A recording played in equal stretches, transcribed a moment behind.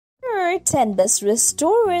are 10 best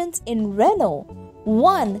restaurants in Reno.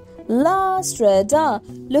 1. La Strada,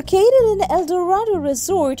 located in El Dorado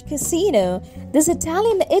Resort Casino. This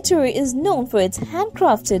Italian eatery is known for its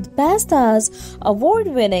handcrafted pastas,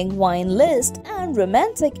 award-winning wine list, and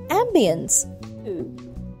romantic ambience. 2.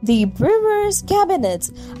 The Brewer's Cabinet,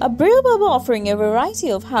 a brewpub offering a variety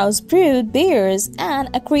of house-brewed beers and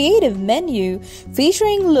a creative menu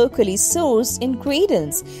featuring locally sourced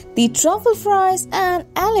ingredients. The truffle fries and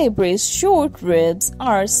alle short ribs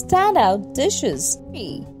are standout dishes.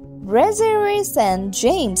 3. Brasserie St.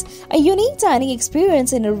 James, a unique dining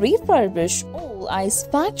experience in a refurbished old ice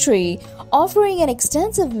factory, offering an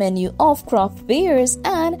extensive menu of craft beers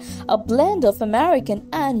and a blend of American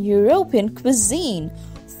and European cuisine.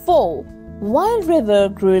 4. Wild River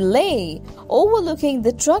Grill, overlooking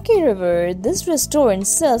the Truckee River, this restaurant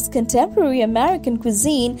serves contemporary American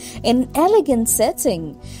cuisine in an elegant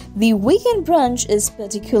setting. The weekend brunch is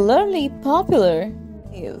particularly popular.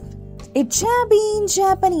 5. A Chabin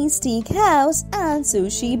Japanese steakhouse and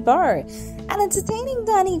sushi bar, an entertaining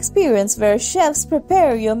dining experience where chefs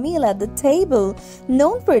prepare your meal at the table,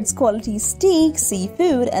 known for its quality steak,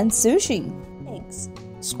 seafood, and sushi. 6.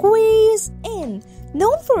 Squeeze Inn,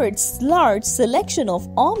 known for its large selection of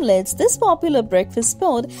omelets, this popular breakfast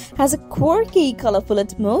spot has a quirky, colorful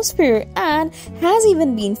atmosphere and has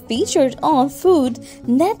even been featured on Food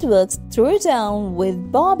Network's Throwdown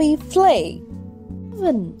with Bobby Flay.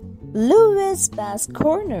 7. Louis Bass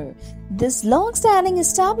Corner. This long-standing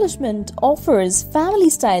establishment offers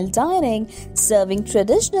family-style dining, serving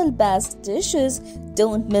traditional Basque dishes.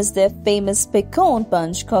 Don't miss their famous pecan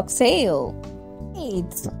punch cocktail.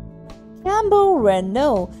 8. Campo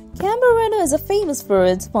Reno. Campo Reno is famous for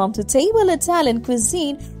its farm-to-table Italian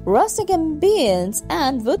cuisine, rustic ambience,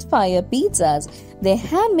 and wood-fire pizzas. Their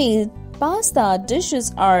handmade pasta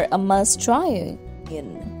dishes are a must-try.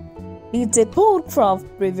 The Depot Craft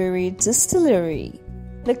Brewery Distillery.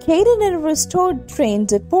 Located in a restored-trained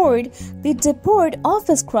depot, the depot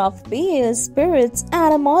offers craft beers, spirits,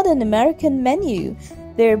 and a modern American menu.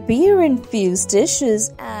 Their beer-infused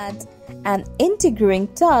dishes add an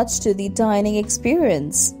intriguing touch to the dining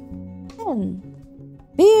experience. 10.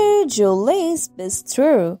 Beer Jolis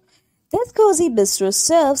Bistro. This cozy bistro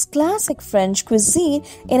serves classic French cuisine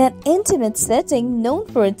in an intimate setting, known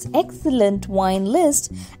for its excellent wine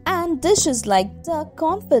list and dishes like duck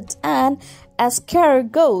confit and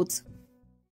escargot.